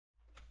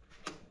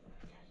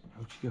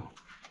Where'd you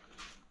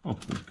go?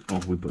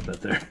 Oh, we put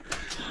that there.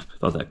 I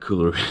thought that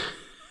cooler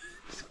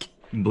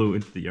blew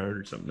into the yard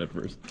or something at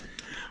first.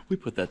 We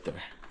put that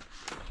there.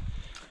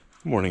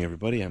 Good morning,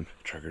 everybody. I'm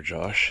Trucker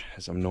Josh,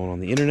 as I'm known on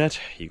the internet.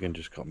 You can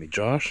just call me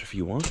Josh if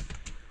you want.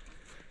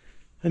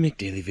 I make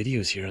daily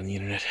videos here on the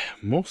internet,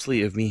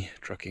 mostly of me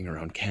trucking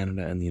around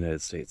Canada and the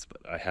United States,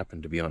 but I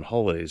happen to be on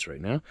holidays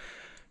right now,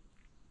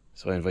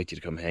 so I invite you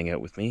to come hang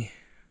out with me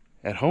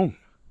at home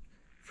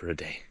for a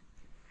day.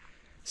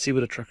 See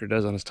what a trucker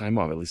does on his time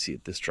off, at least see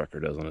what this trucker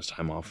does on his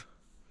time off.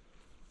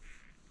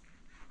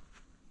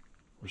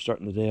 We're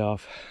starting the day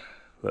off,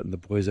 letting the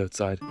boys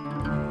outside,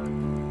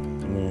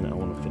 and then I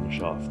want to finish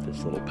off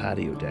this little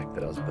patio deck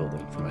that I was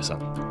building for my son.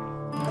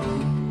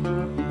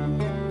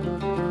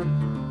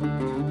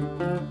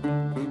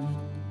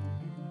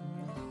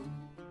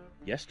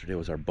 Yesterday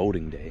was our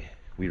boating day.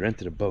 We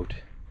rented a boat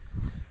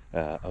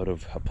out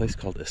of a place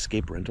called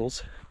Escape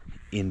Rentals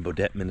in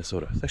Baudette,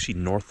 Minnesota. It's actually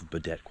north of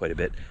Baudette quite a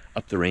bit,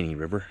 up the Rainy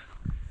River.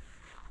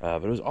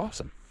 But it was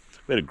awesome.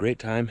 We had a great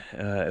time.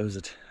 It was,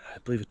 I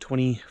believe, a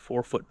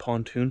 24-foot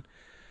pontoon.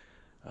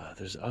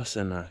 There's us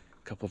and a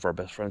couple of our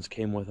best friends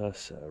came with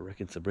us,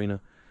 Rick and Sabrina.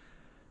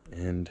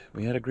 And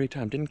we had a great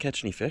time. Didn't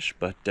catch any fish,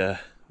 but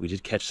we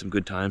did catch some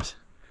good times.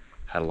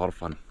 Had a lot of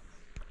fun.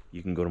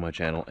 You can go to my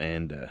channel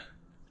and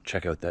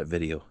check out that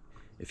video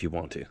if you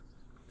want to.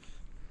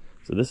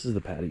 So this is the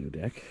patio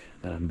deck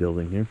that I'm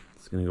building here.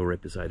 It's going to go right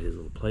beside his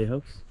little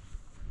playhouse.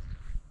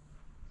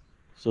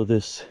 So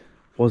this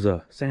was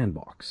a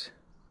sandbox.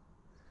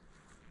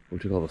 We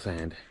took all the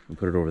sand and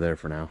put it over there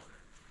for now.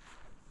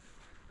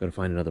 Gotta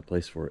find another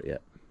place for it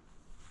yet.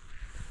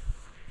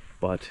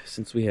 But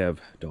since we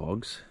have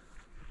dogs,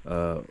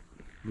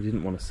 we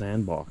didn't want a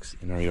sandbox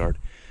in our yard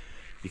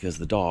because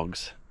the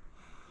dogs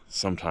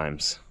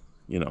sometimes,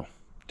 you know,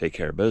 take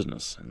care of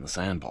business in the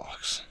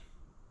sandbox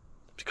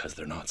because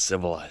they're not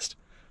civilized.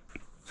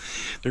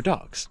 They're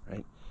dogs,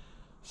 right?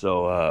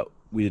 So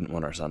we didn't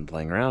want our son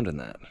playing around in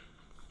that.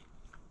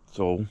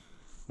 So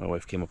my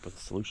wife came up with a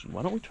solution.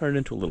 Why don't we turn it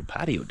into a little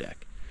patio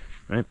deck,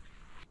 right?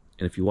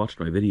 And if you watched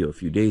my video a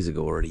few days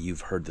ago already,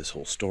 you've heard this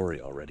whole story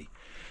already.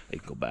 You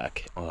can go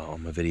back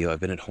on my video. I've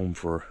been at home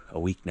for a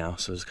week now,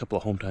 so there's a couple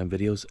of home time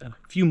videos and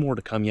a few more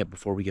to come yet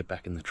before we get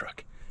back in the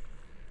truck.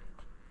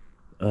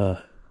 We're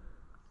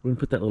gonna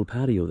put that little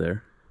patio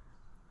there,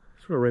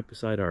 sort of right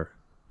beside our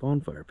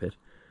bonfire pit,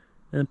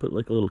 and put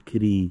like a little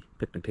kiddie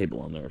picnic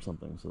table on there or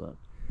something, so that,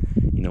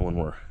 you know, when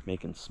we're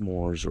making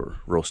s'mores or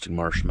roasting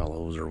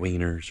marshmallows or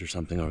wieners or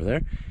something over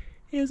there,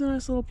 he has a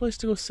nice little place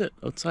to go sit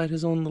outside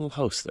his own little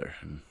house there,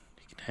 and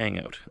he can hang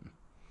out and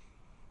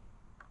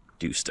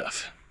do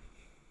stuff.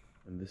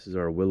 And this is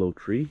our willow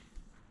tree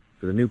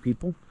for the new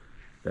people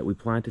that we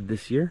planted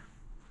this year.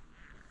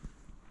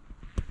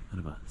 Kind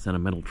of a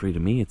sentimental tree to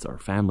me. It's our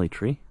family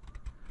tree.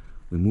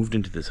 We moved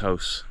into this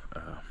house.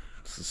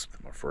 This is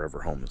our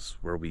forever home. It's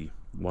where we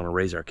want to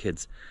raise our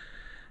kids.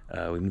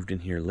 We moved in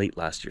here late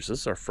last year, so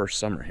this is our first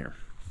summer here.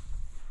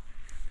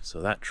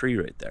 So that tree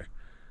right there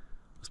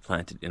was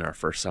planted in our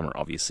first summer.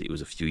 Obviously, it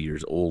was a few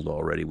years old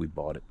already. We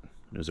bought it.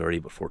 It was already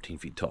about 14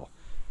 feet tall.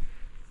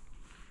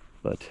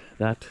 But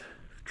that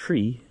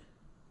tree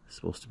is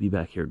supposed to be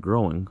back here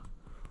growing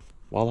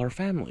while our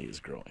family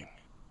is growing.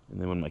 And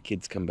then when my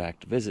kids come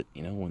back to visit,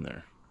 you know, when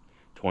they're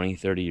 20,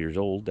 30 years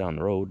old down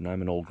the road and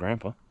I'm an old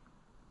grandpa,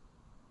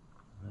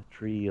 that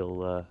tree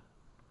will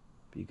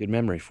be a good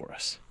memory for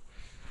us.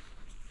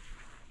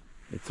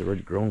 It's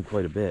already grown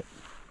quite a bit.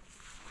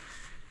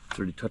 It's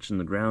already touching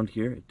the ground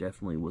here. It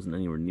definitely wasn't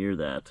anywhere near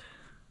that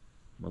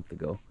a month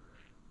ago.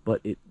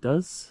 But it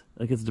does,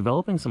 like, it's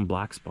developing some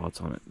black spots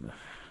on it. I'm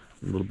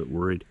a little bit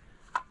worried.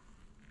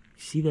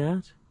 See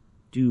that?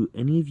 Do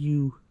any of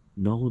you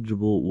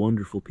knowledgeable,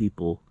 wonderful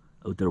people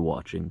out there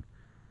watching,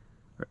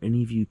 are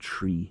any of you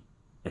tree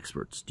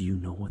experts, do you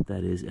know what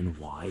that is and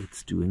why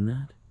it's doing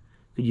that?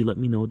 Could you let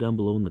me know down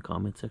below in the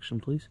comment section,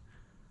 please?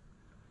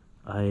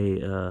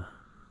 I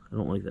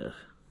don't like that.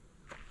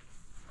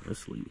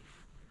 Leslie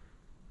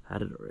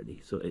had it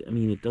already. So, I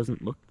mean, it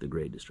doesn't look the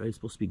greatest, right? It's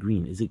supposed to be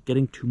green. Is it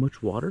getting too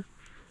much water?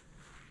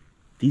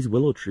 These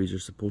willow trees are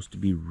supposed to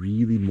be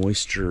really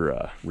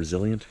moisture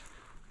resilient.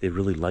 They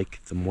really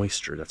like the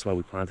moisture. That's why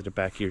we planted it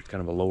back here. It's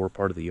kind of a lower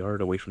part of the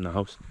yard away from the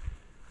house.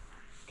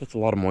 Gets a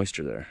lot of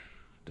moisture there.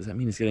 Does that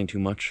mean it's getting too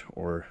much,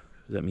 or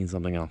does that mean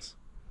something else?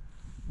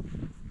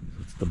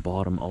 It's the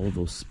bottom, all of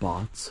those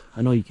spots.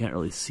 I know you can't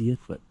really see it,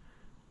 but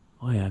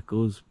oh yeah, it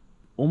goes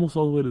almost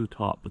all the way to the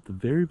top, but the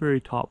very, very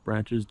top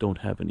branches don't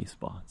have any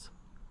spots.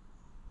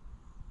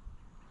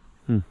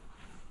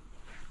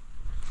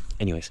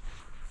 Anyways,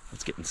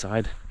 let's get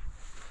inside.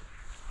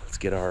 Let's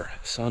get our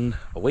son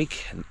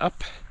awake and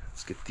up.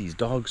 Let's get these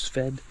dogs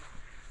fed.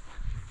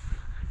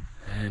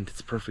 And it's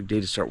a perfect day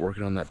to start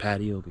working on that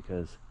patio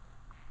because,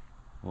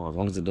 well, as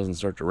long as it doesn't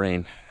start to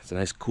rain, it's a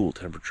nice cool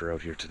temperature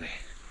out here today.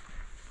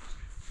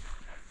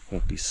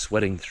 Won't be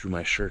sweating through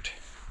my shirt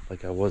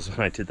like I was when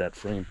I did that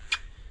frame.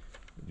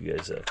 You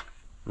guys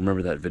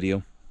remember that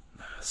video?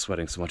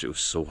 Sweating so much, it was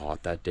so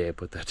hot that day I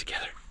put that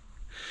together.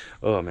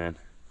 Oh man,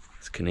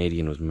 this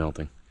Canadian was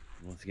melting.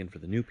 Once again, for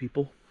the new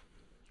people,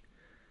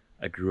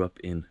 I grew up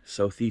in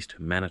southeast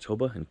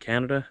Manitoba in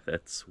Canada.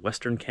 That's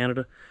Western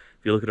Canada.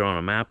 If you look at it on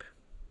a map,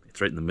 it's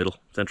right in the middle.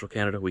 Central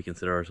Canada. We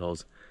consider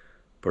ourselves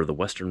part of the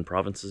western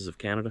provinces of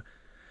Canada.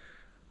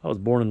 I was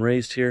born and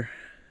raised here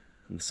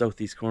in the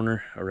southeast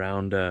corner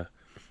around the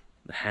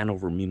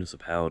Hanover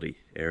municipality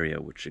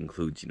area, which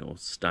includes,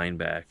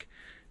 Steinbach,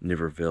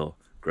 Niverville,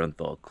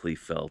 Grunthal,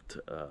 Kleefeld,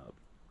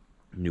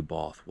 New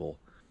Bothwell.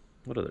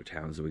 What other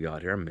towns do we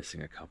got here? I'm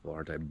missing a couple,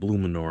 aren't I?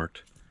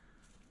 Blumenort.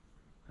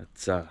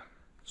 That's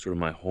sort of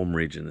my home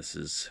region. This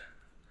is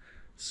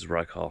where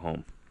I call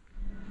home.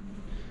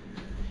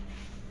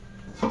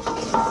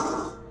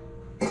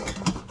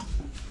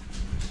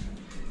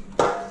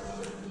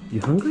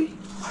 You hungry?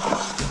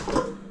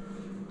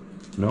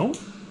 No?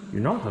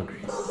 You're not hungry.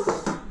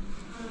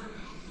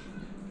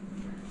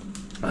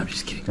 I'm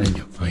just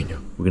kidding. I know.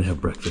 We're gonna have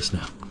breakfast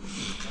now.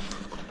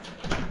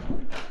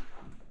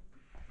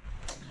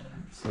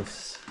 So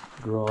this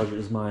garage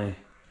is my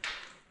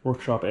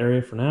workshop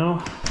area for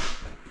now.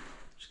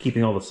 Just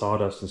keeping all the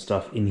sawdust and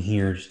stuff in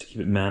here just to keep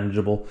it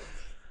manageable.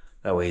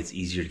 That way it's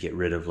easier to get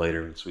rid of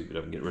later and sweep it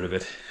up and get rid of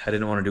it. I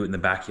didn't want to do it in the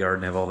backyard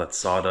and have all that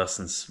sawdust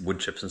and wood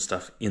chips and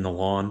stuff in the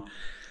lawn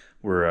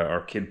where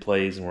our kid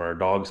plays and where our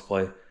dogs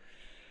play.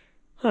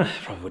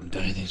 Probably wouldn't do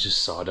anything, it's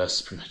just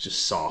sawdust, pretty much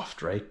just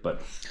soft, right?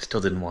 But still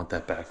didn't want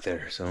that back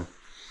there, so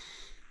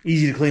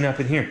easy to clean up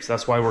in here, so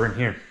that's why we're in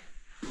here.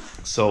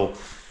 So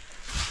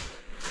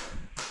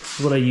this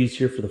is what I use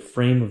here for the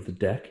frame of the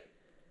deck,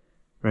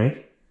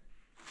 right?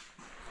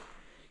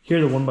 Here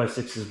are the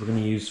 1x6s we're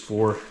going to use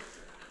for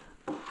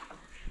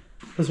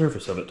the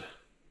surface of it.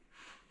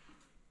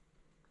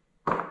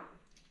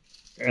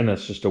 And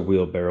that's just a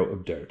wheelbarrow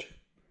of dirt.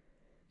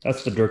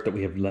 That's the dirt that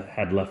we have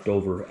had left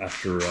over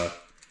after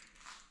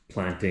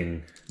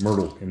planting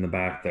myrtle in the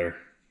back there.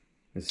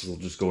 This will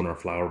just go in our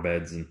flower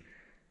beds, and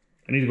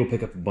I need to go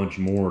pick up a bunch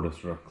more to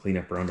sort of clean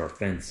up around our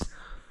fence.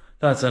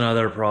 That's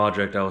another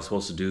project I was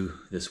supposed to do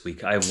this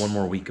week. I have one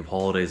more week of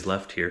holidays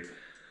left here,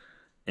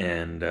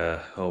 and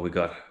we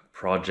got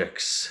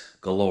projects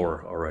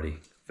galore already.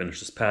 Finish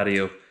this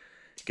patio,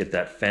 get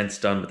that fence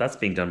done, but that's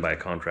being done by a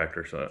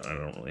contractor, so I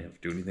don't really have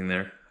to do anything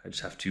there. I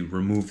just have to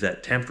remove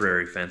that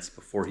temporary fence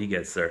before he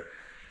gets there.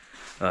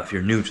 If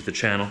you're new to the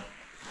channel,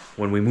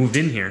 when we moved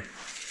in here,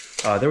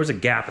 there was a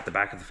gap at the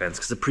back of the fence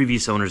because the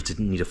previous owners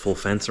didn't need a full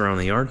fence around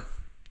the yard. So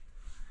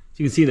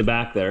you can see in the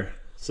back there,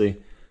 see,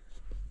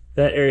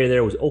 that area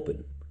there was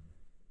open.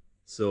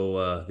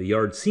 So the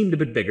yard seemed a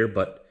bit bigger,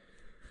 but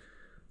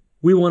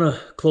we want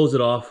to close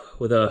it off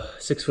with a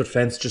 6-foot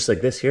fence just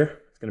like this here.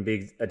 It's going to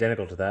be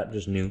identical to that,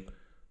 just new,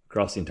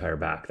 across the entire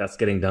back. That's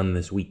getting done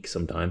this week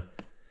sometime.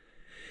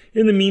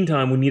 In the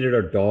meantime, we needed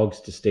our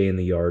dogs to stay in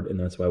the yard, and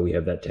that's why we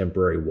have that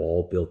temporary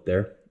wall built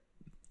there.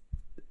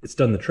 It's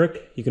done the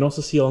trick. You can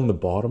also see along the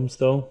bottoms,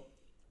 though,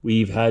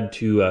 we've had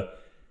to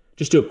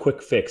just do a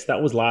quick fix.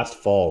 That was last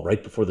fall,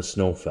 right before the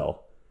snow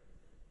fell.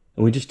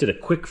 And we just did a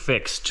quick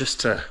fix just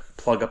to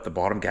plug up the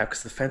bottom gap,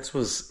 because the fence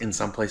was, in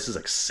some places,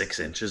 like 6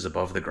 inches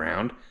above the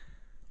ground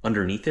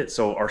underneath it.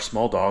 So our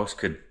small dogs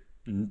they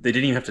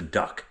didn't even have to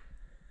duck.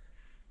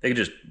 They could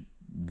just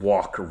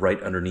walk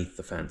right underneath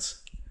the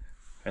fence.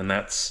 And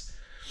that's,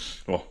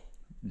 well,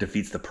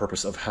 defeats the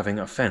purpose of having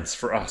a fence.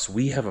 For us,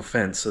 we have a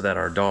fence so that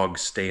our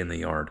dogs stay in the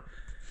yard.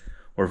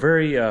 We're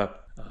very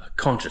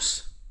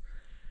conscious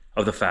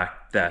of the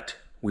fact that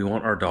we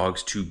want our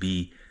dogs to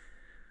be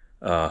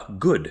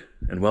good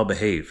and well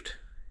behaved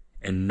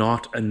and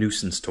not a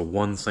nuisance to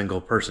one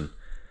single person.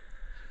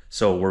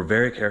 So we're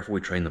very careful.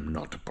 We train them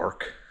not to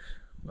bark.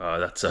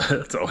 That's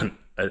an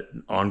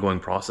ongoing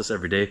process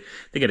every day.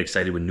 They get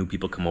excited when new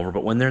people come over,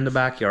 but when they're in the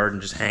backyard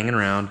and just hanging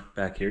around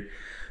back here,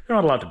 they're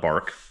not allowed to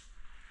bark.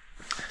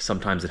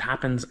 Sometimes it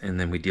happens, and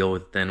then we deal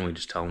with it then. We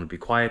just tell them to be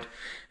quiet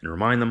and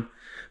remind them.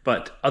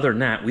 But other than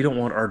that, we don't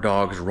want our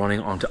dogs running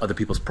onto other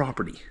people's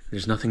property.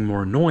 There's nothing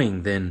more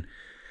annoying than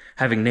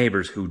having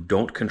neighbors who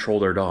don't control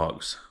their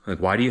dogs. Like,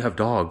 why do you have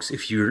dogs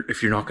if you're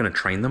not going to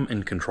train them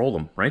and control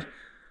them, right?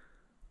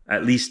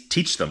 At least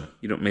teach them.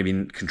 You don't,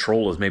 maybe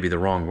control is maybe the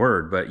wrong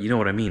word, but you know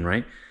what I mean,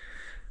 right?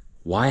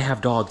 Why have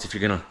dogs if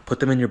you're going to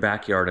put them in your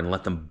backyard and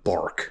let them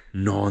bark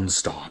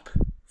nonstop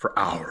for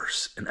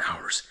hours and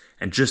hours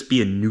and just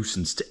be a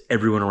nuisance to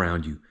everyone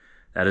around you?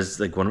 That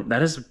is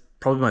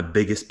probably my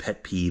biggest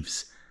pet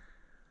peeves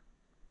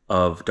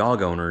of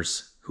dog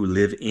owners who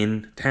live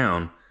in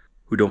town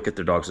who don't get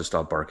their dogs to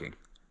stop barking.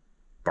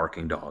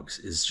 Barking dogs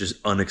is just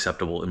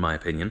unacceptable in my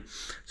opinion.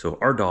 So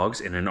our dogs,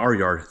 and in our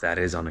yard, that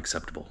is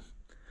unacceptable.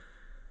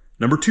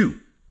 Number 2,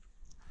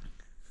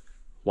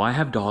 why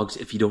have dogs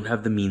if you don't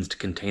have the means to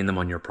contain them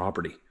on your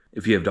property?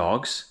 If you have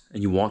dogs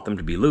and you want them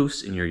to be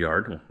loose in your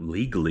yard, well,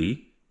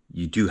 legally,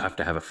 you do have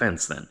to have a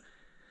fence then.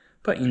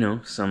 But,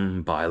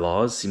 some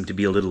bylaws seem to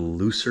be a little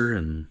looser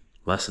and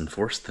less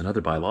enforced than other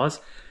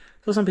bylaws.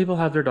 So some people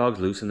have their dogs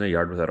loose in their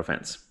yard without a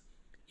fence.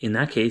 In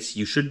that case,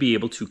 you should be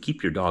able to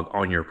keep your dog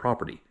on your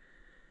property.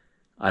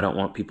 I don't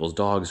want people's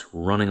dogs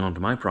running onto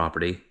my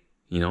property,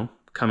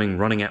 coming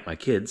running at my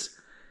kids.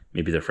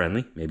 Maybe they're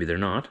friendly, maybe they're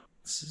not.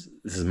 this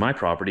is my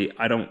property.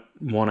 I don't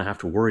want to have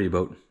to worry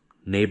about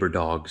neighbor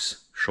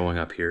dogs showing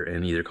up here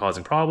and either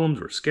causing problems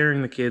or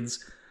scaring the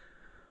kids,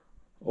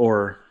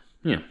 or,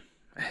 you know,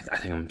 I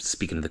think I'm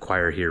speaking to the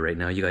choir here right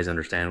now. You guys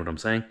understand what I'm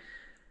saying?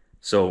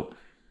 So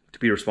to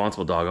be a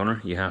responsible dog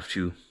owner, you have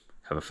to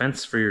have a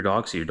fence for your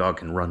dog so your dog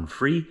can run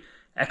free,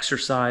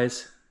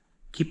 exercise,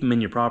 keep them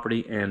in your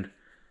property, and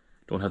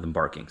don't have them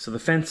barking. So the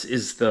fence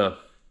is the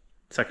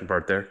second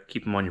part there.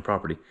 Keep them on your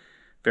property.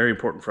 Very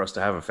important for us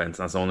to have a fence.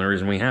 That's the only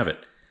reason we have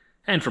it.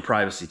 And for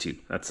privacy too.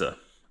 That's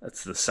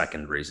the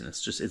second reason.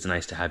 It's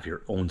nice to have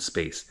your own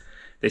space.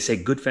 They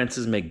say good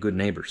fences make good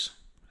neighbors.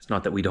 It's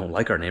not that we don't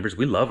like our neighbors.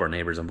 We love our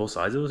neighbors on both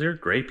sides. They're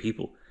great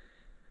people.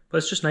 But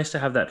it's just nice to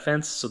have that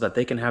fence so that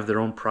they can have their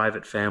own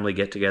private family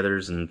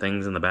get-togethers and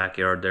things in the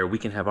backyard there. We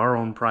can have our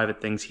own private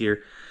things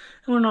here.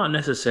 And we're not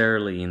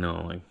necessarily, you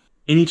know, like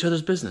in each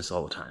other's business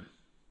all the time.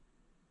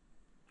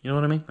 You know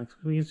what I mean? Like,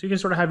 you can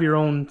sort of have your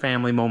own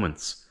family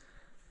moments.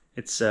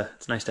 It's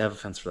nice to have a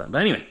fence for that.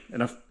 But anyway,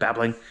 enough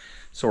babbling.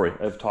 Sorry,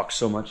 I've talked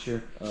so much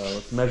here.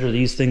 Let's measure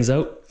these things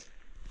out.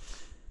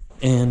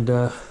 And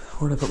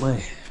where did I put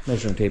my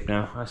measuring tape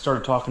now? I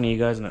started talking to you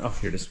guys and oh,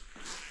 here it is.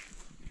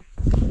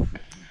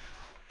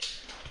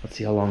 Let's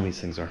see how long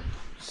these things are.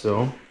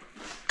 So,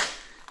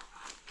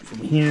 from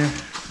here,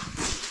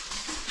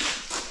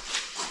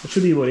 it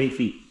should be about 8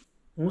 feet.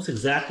 Almost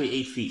exactly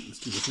 8 feet. Let's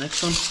do this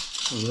next one.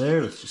 Over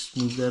there, let's just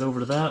move that over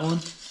to that one.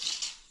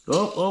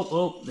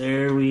 Oh,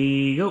 there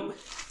we go.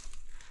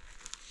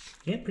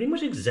 Yeah, pretty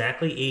much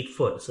exactly 8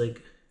 foot. It's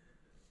like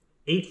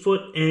 8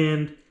 foot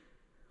and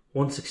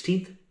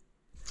 1/16.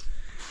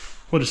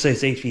 We'll just say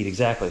it's 8 feet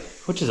exactly,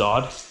 which is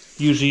odd.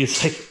 Usually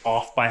it's like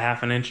off by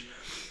half an inch.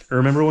 I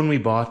remember when we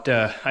bought,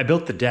 I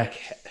built the deck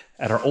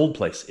at our old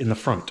place in the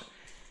front.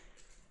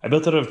 I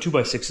built it out of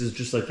 2x6s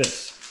just like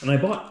this. And I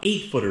bought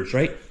 8 footers,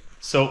 right?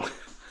 So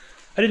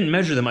I didn't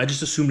measure them. I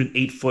just assumed an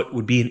 8 foot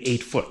would be an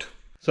 8 foot.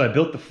 So I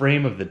built the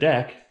frame of the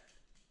deck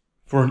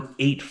for an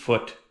 8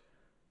 foot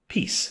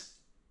piece,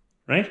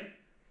 right?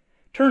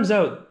 Turns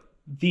out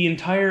the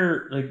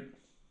entire like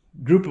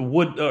group of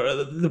wood,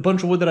 the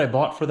bunch of wood that I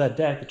bought for that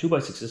deck, the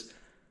 2x6s,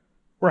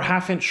 were a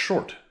half inch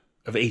short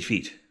of 8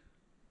 feet.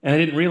 And I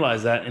didn't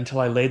realize that until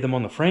I laid them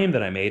on the frame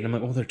that I made. And I'm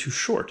like, well, they're too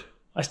short.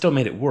 I still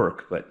made it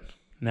work, but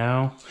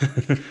now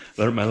I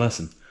learned my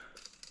lesson.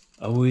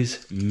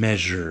 Always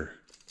measure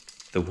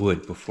the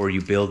wood before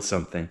you build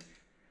something.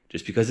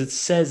 Just because it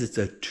says it's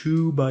a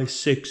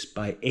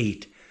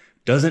 2x6x8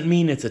 doesn't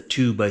mean it's a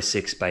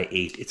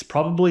 2x6x8. It's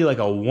probably like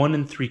a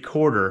 1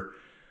 3/4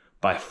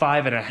 by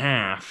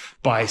 5.5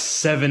 by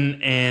 7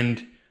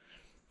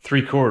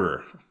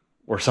 3/4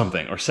 or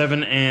something, or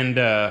 7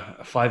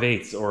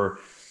 5/8 or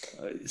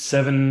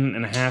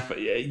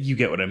 7.5. You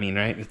get what I mean,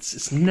 right?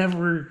 It's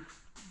never.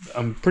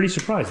 I'm pretty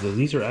surprised though.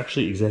 These are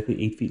actually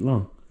exactly 8 feet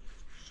long.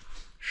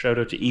 Shout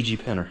out to E.G.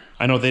 Penner.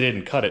 I know they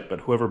didn't cut it,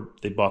 but whoever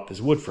they bought this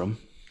wood from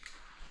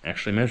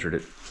actually measured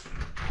it.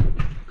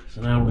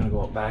 So now we're gonna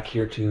go back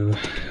here to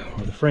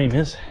where the frame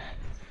is.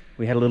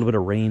 We had a little bit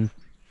of rain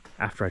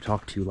after I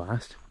talked to you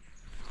last.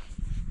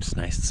 It's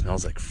nice. It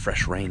smells like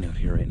fresh rain out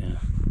here right now.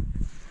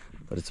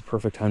 But it's a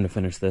perfect time to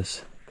finish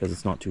this because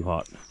it's not too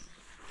hot.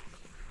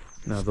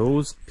 Now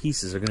those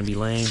pieces are going to be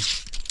laying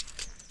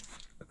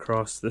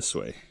across this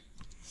way.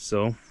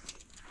 So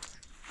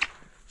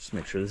just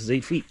make sure this is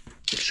 8 feet.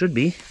 It should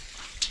be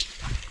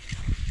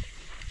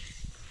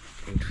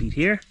 8 feet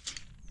here.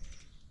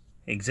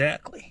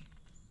 Exactly.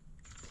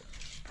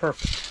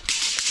 Perfect.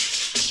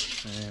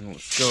 And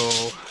let's go,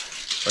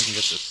 if I can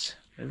get this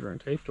measuring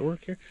tape to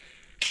work here.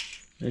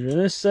 Measure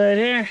this side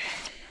here.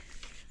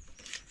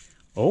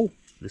 Oh,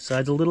 this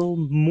side's a little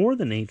more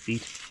than 8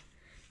 feet.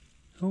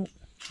 Oh,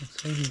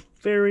 that's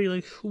very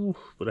like,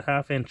 but a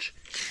half inch.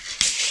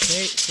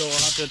 Okay, so I'll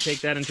have to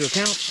take that into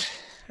account.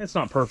 It's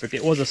not perfect.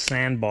 It was a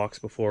sandbox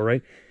before,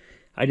 right?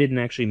 I didn't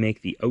actually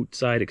make the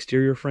outside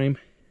exterior frame.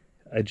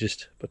 I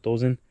just put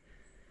those in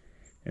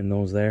and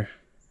those there.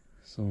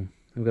 So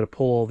I've got to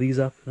pull all these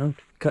up and out.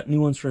 Cut new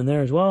ones from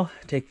there as well.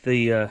 Take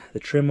the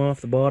trim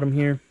off the bottom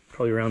here.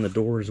 Probably around the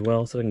door as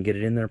well so I can get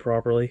it in there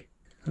properly.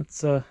 Let's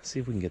see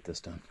if we can get this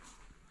done.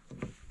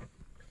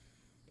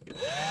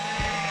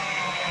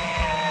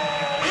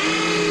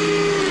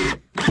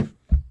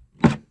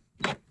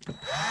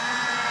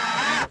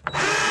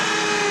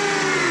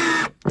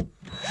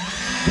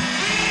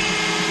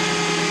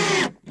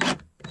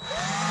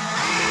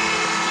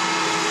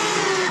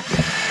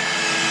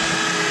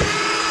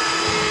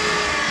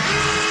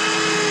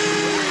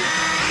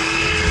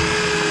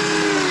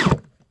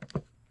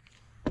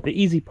 The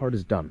easy part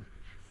is done.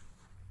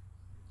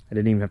 I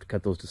didn't even have to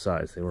cut those to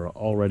size. They were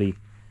already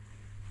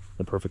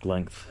the perfect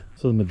length.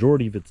 So the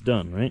majority of it's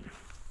done, right?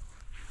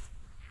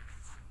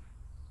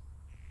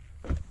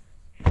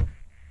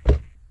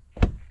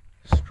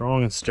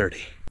 Strong and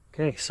sturdy.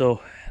 Okay,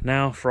 so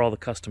now for all the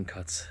custom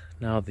cuts.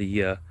 Now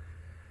the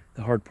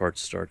hard part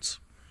starts.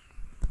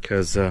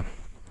 Because I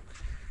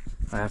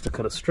have to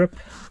cut a strip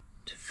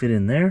to fit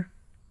in there.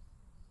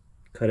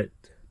 Cut it,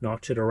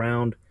 notch it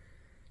around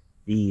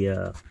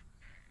the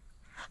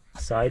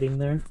siding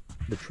there,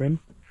 the trim.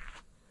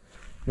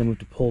 Then we have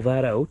to pull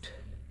that out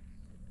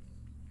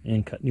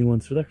and cut new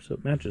ones through there so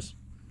it matches.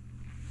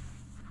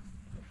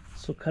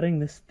 So cutting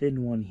this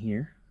thin one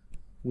here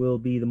will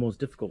be the most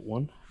difficult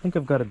one. I think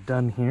I've got it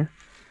done here.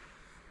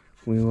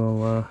 We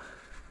will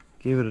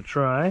give it a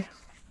try.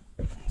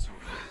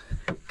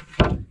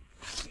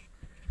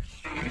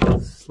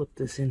 Slip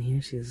this in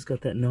here. See, it's got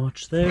that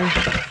notch there.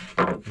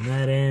 And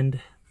that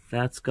end,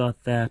 that's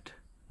got that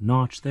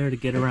notch there to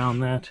get around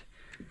that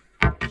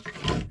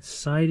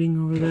siding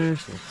over there.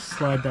 So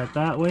slide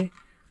that way.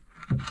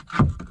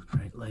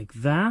 Right, like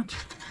that.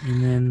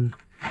 And then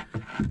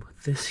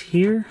put this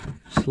here,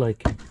 just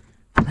like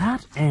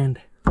that, and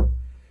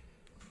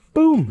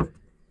boom!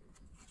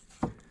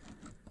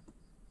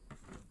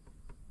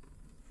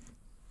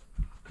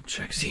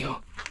 Check, see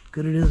how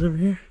good it is over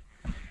here.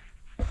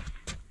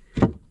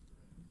 I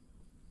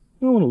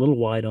went a little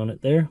wide on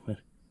it there, but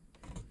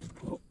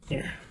oh,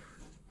 yeah,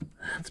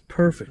 that's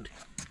perfect.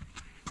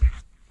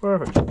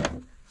 Perfect.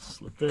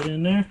 Slip that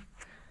in there.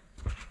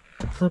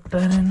 Slip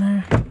that in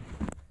there.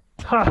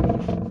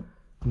 Ha!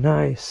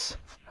 Nice.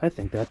 I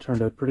think that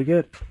turned out pretty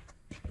good.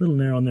 A little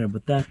narrow on there,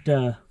 but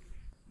that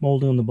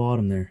molding on the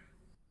bottom there,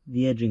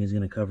 the edging is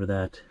going to cover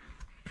that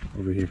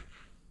over here.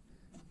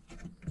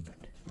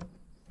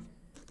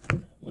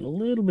 Went a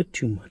little bit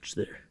too much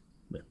there,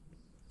 but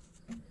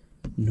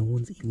no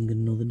one's even going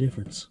to know the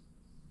difference.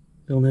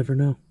 They'll never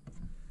know.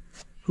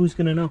 Who's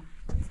going to know?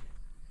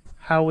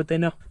 How would they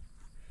know?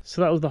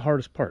 So that was the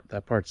hardest part.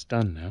 That part's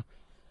done now.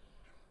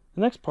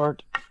 The next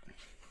part is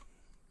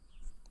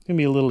going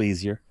to be a little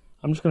easier.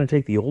 I'm just going to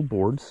take the old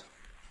boards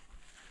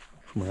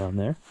from around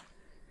there.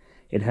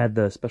 It had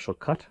the special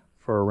cut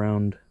for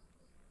around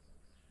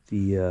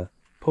the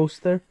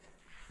post there.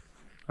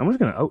 I'm just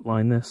going to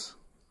outline this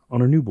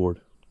on a new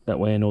board. That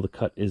way I know the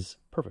cut is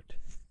perfect.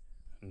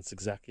 And it's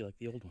exactly like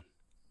the old one.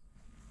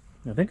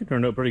 I think it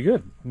turned out pretty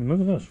good. I mean, look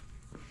at this.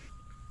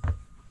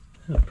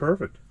 That's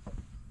perfect.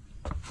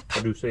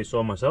 I do say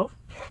so myself.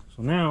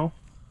 So now,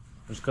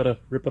 I just got to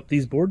rip up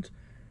these boards.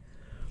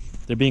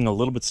 They're being a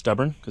little bit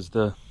stubborn because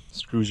the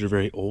screws are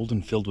very old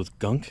and filled with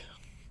gunk.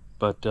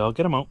 But I'll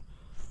get them out.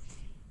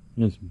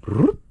 Just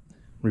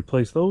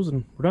replace those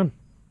and we're done.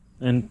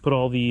 And put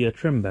all the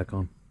trim back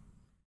on.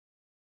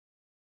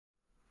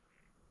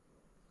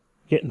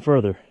 Getting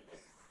further.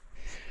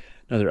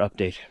 Another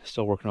update.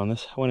 Still working on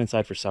this. I went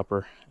inside for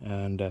supper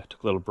and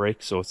took a little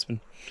break. So I've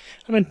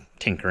been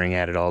tinkering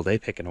at it all day,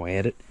 picking away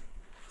at it.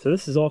 So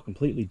this is all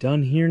completely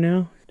done here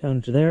now.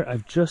 Down to there.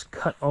 I've just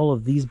cut all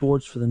of these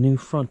boards for the new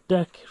front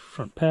deck,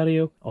 front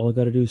patio. All I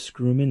got to do is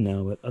screw them in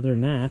now. But other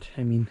than that,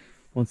 I mean,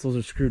 once those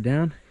are screwed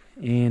down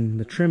and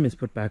the trim is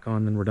put back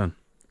on, then we're done.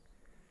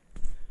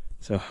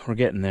 So we're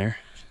getting there.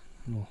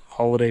 A little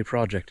holiday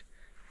project.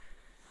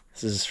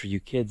 This is for you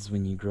kids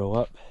when you grow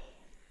up.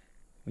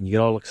 When you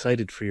get all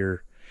excited for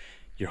your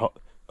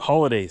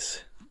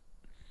holidays.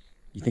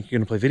 You think you're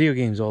going to play video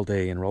games all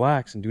day and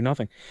relax and do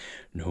nothing.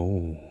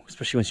 No,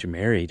 especially once you're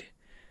married.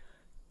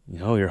 You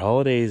know, your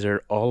holidays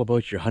are all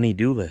about your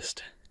honey-do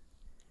list.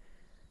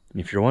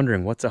 And if you're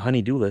wondering, what's a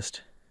honey-do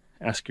list?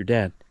 Ask your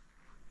dad.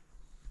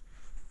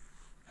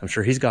 I'm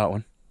sure he's got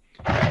one.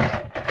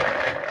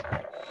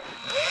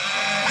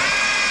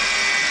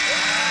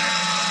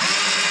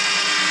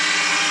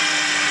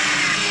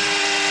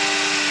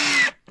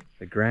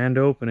 The grand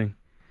opening.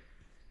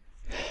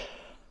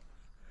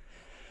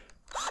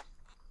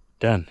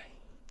 Done.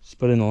 Just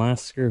put in the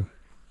last screw.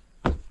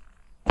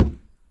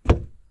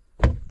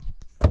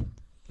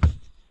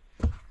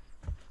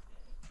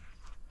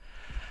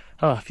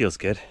 Oh, it feels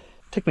good.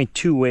 Took me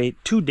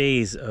 2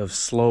 days of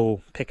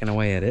slow picking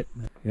away at it.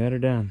 Got her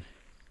done.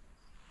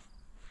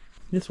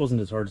 This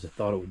wasn't as hard as I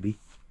thought it would be.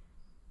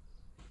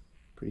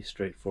 Pretty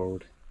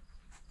straightforward.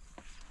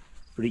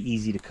 Pretty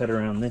easy to cut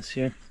around this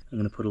here. I'm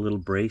going to put a little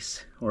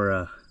brace or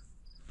a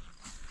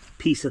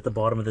piece at the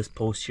bottom of this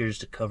post here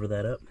just to cover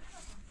that up.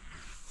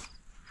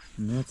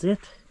 And that's it.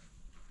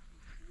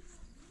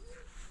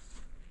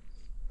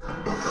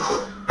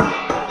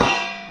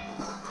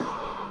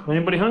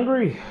 Anybody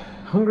hungry?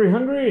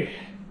 Hungry?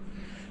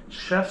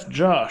 Chef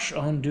Josh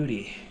on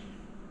duty.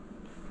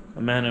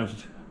 A man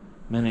of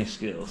many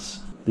skills.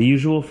 The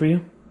usual for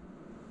you?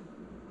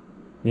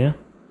 Yeah?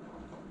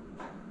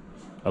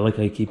 I like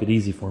how you keep it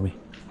easy for me.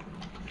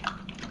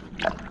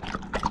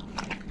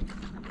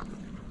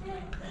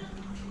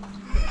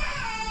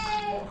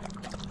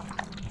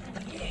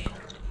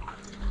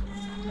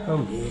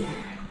 Oh yeah.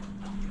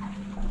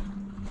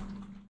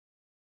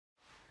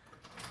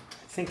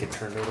 I think it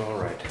turned out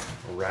alright.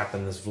 We're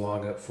wrapping this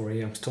vlog up for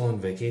you. I'm still on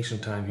vacation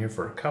time here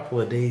for a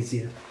couple of days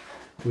yet.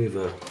 We have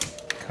a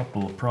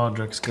couple of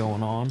projects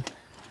going on.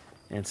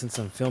 And since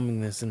I'm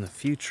filming this in the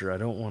future, I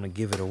don't want to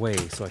give it away.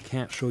 So I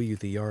can't show you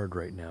the yard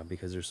right now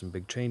because there's some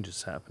big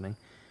changes happening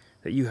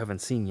that you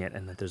haven't seen yet.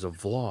 And that there's a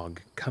vlog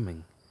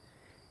coming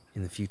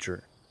in the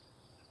future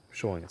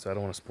showing it. So I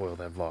don't want to spoil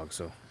that vlog.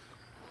 So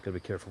gotta be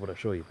careful what I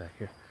show you back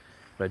here.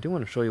 But I do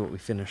want to show you what we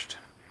finished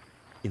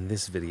in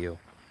this video.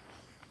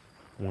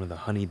 One of the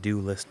honey-do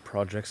list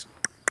projects.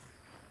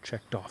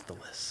 checked off the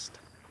list.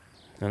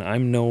 And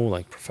I'm no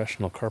like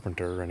professional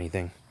carpenter or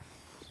anything,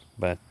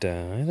 but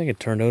I think it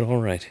turned out all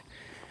right.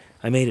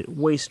 I made it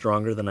way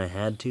stronger than I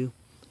had to.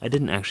 I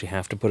didn't actually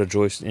have to put a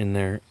joist in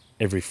there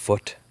every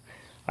foot.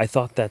 I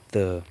thought that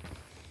the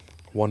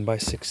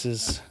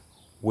 1x6s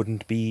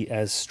wouldn't be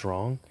as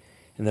strong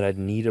and that I'd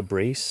need a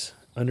brace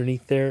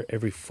underneath there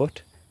every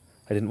foot.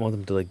 I didn't want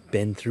them to like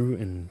bend through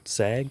and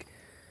sag.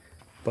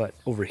 But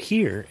over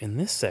here in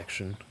this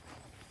section,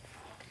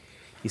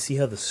 you see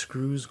how the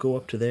screws go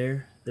up to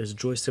there? There's a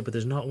joist there, but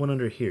there's not one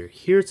under here.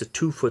 Here it's a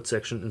 2-foot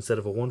section instead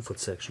of a 1-foot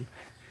section.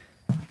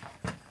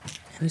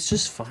 And it's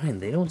just fine.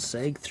 They don't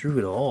sag through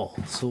at all.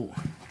 So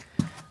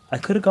I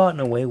could have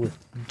gotten away with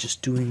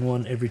just doing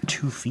one every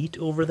 2 feet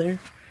over there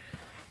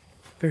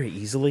very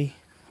easily,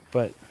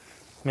 but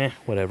meh,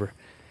 whatever.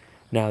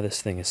 Now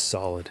this thing is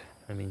solid.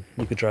 I mean,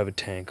 you could drive a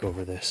tank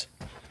over this.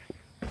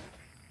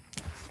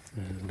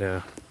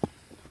 And,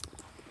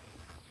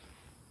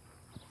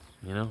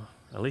 you know,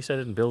 at least I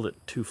didn't build it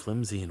too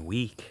flimsy and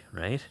weak,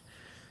 right?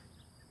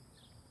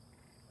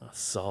 That's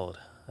solid.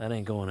 That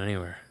ain't going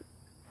anywhere.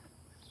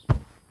 If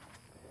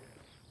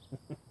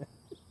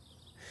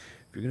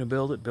you're gonna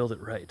build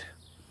it right.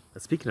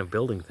 But speaking of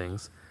building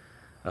things,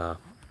 our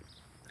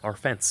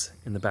fence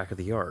in the back of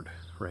the yard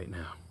right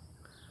now.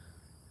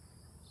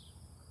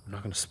 I'm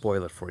not gonna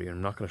spoil it for you.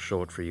 I'm not gonna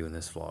show it for you in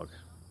this vlog,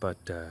 but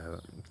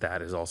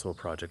that is also a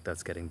project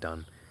that's getting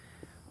done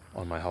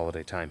on my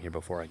holiday time here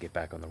before I get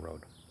back on the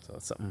road. So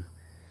it's something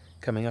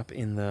coming up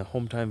in the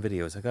home time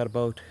videos. I got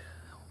about,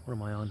 what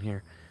am I on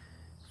here?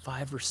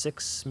 5 or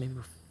 6, maybe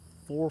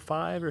 4,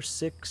 5 or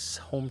 6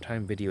 home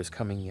time videos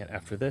coming yet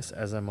after this,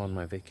 as I'm on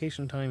my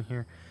vacation time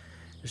here,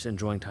 just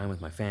enjoying time with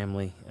my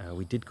family.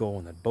 We did go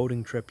on that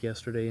boating trip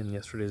yesterday in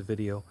yesterday's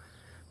video,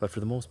 but for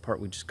the most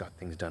part we just got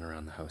things done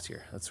around the house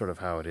here. That's sort of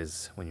how it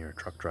is when you're a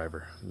truck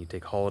driver. You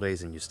take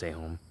holidays and you stay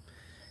home.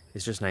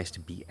 It's just nice to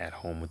be at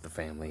home with the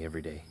family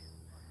every day.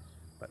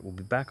 But we'll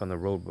be back on the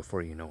road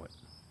before you know it.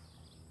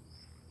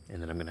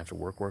 And then I'm gonna have to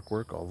work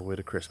all the way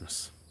to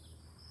Christmas.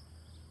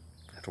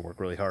 I have to work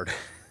really hard.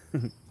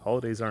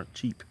 Holidays aren't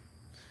cheap,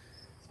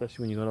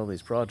 especially when you got all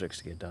these projects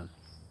to get done.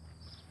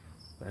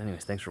 But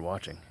anyways, thanks for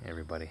watching,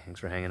 everybody. Thanks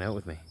for hanging out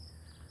with me.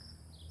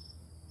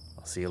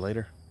 I'll see you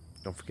later.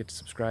 Don't forget to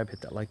subscribe,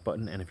 hit that like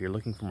button, and if you're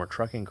looking for more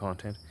trucking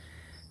content,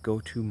 go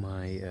to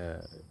my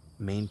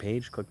main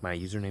page, click my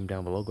username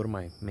down below, go to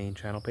my main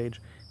channel page,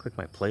 click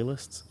my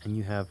playlists, and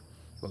you have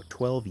about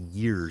 12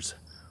 years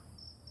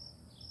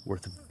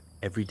worth of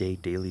everyday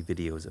daily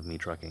videos of me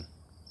trucking.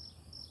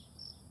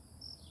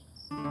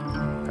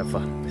 Have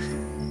fun.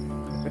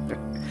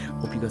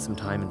 Hope you got some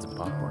time and some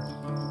popcorn.